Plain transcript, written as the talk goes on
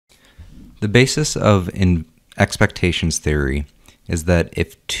The basis of expectations theory is that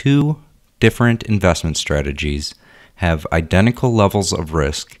if two different investment strategies have identical levels of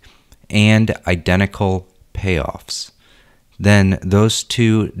risk and identical payoffs, then those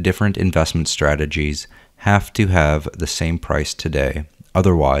two different investment strategies have to have the same price today.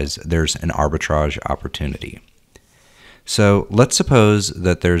 Otherwise, there's an arbitrage opportunity. So let's suppose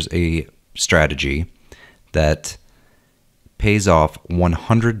that there's a strategy that pays off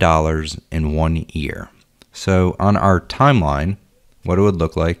 $100 in 1 year. So on our timeline, what it would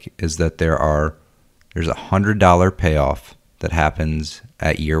look like is that there's a $100 payoff that happens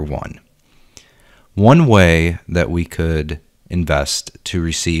at year 1. One way that we could invest to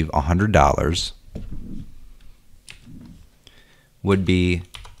receive $100 would be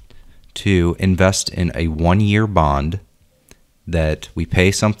to invest in a 1-year bond that we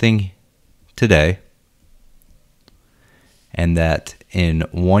pay something today, and that in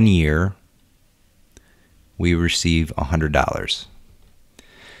 1 year we receive $100.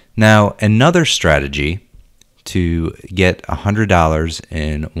 Now, another strategy to get $100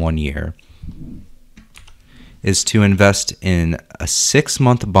 in 1 year is to invest in a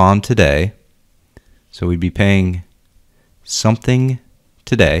 6-month bond today. So we'd be paying something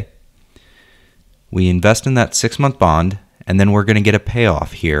today. We invest in that 6-month bond, and then we're going to get a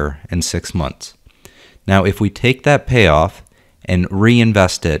payoff here in 6 months. Now, if we take that payoff and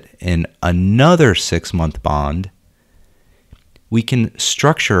reinvest it in another 6-month bond, we can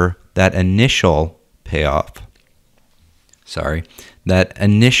structure that initial that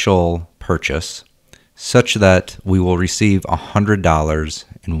initial purchase such that we will receive $100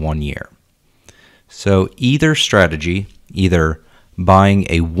 in 1 year. So either strategy, either buying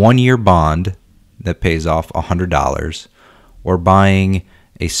a 1-year bond that pays off $100 or buying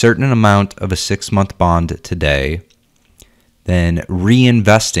a certain amount of a 6-month bond today, then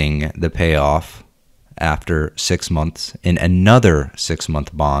reinvesting the payoff after 6 months in another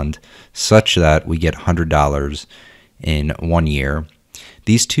 6-month bond such that we get $100 in 1 year.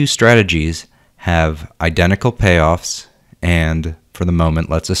 These two strategies have identical payoffs and, for the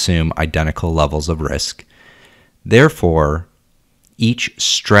moment, let's assume identical levels of risk. Therefore, each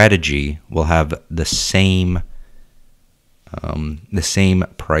strategy will have the same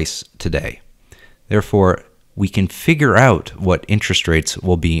price today. Therefore, we can figure out what interest rates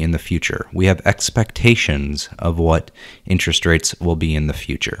will be in the future. We have expectations of what interest rates will be in the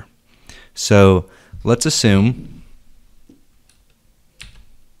future. So let's assume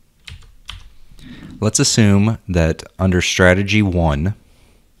that under strategy 1,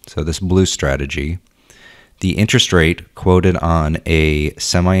 so this blue strategy, the interest rate quoted on a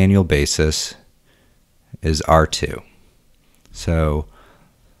semi-annual basis is R2. So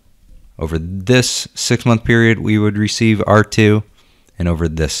over this 6-month period, we would receive R2, and over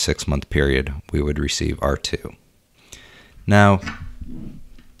this 6-month period, we would receive R2. Now,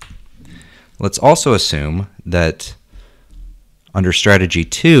 let's also assume that under strategy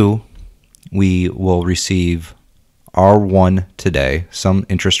 2, we will receive R1 today, some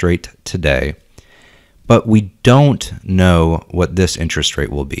interest rate today, but we don't know what this interest rate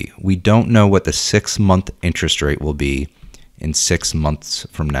will be. We don't know what the 6-month interest rate will be in 6 months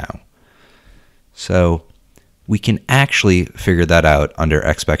from now. So we can actually figure that out under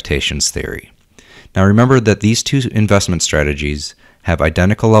expectations theory. Now remember that these two investment strategies have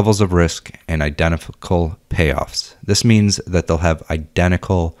identical levels of risk and identical payoffs. This means that they'll have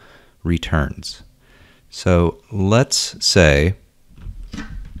identical returns. So let's say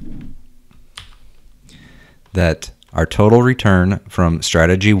that our total return from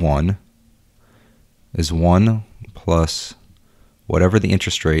strategy 1 is 1 plus whatever the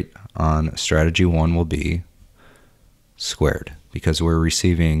interest rate on strategy 1 will be squared, because we're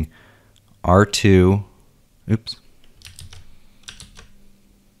receiving R2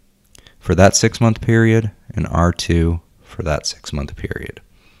 for that 6-month period and R2 for that 6-month period.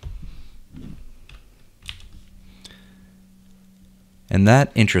 And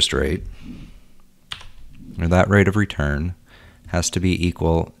that interest rate, or that rate of return, has to be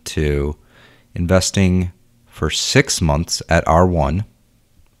equal to investing for 6 months at R1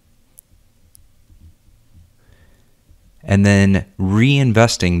 and then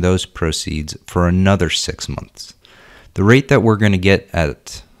reinvesting those proceeds for another 6 months. The rate that we're going to get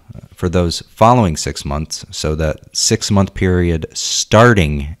for those following 6 months, so that 6-month period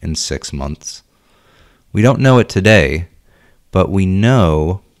starting in 6 months, we don't know it today, but we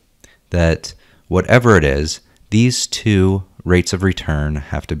know that whatever it is, these two rates of return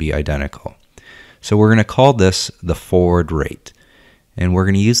have to be identical. So we're going to call this the forward rate, and we're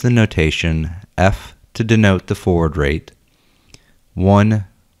going to use the notation F to denote the forward rate, 1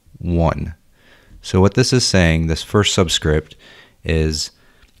 1. So what this is saying, this first subscript, is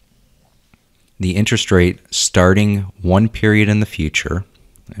the interest rate starting one period in the future,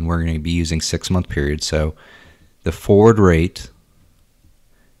 and we're going to be using 6-month periods. So the forward rate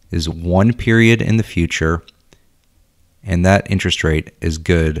is one period in the future, and that interest rate is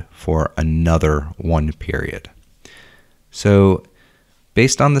good for another one period. So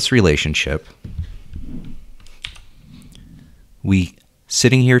based on this relationship,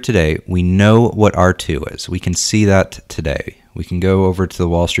 sitting here today, we know what R2 is. We can see that today. We can go over to the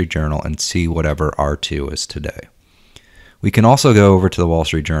Wall Street Journal and see whatever R2 is today. We can also go over to the Wall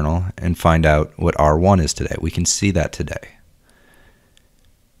Street Journal and find out what R1 is today. We can see that today.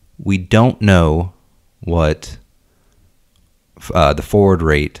 We don't know what the forward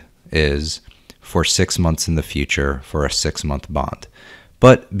rate is for 6 months in the future for a 6-month bond.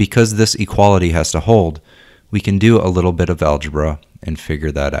 But because this equality has to hold, we can do a little bit of algebra and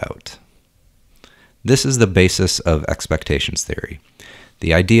figure that out. This is the basis of expectations theory.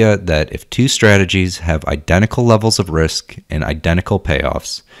 The idea that if two strategies have identical levels of risk and identical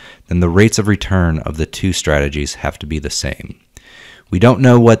payoffs, then the rates of return of the two strategies have to be the same. We don't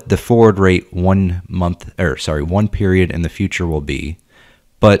know what the forward rate one period in the future will be,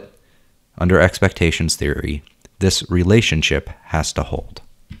 but under expectations theory, this relationship has to hold.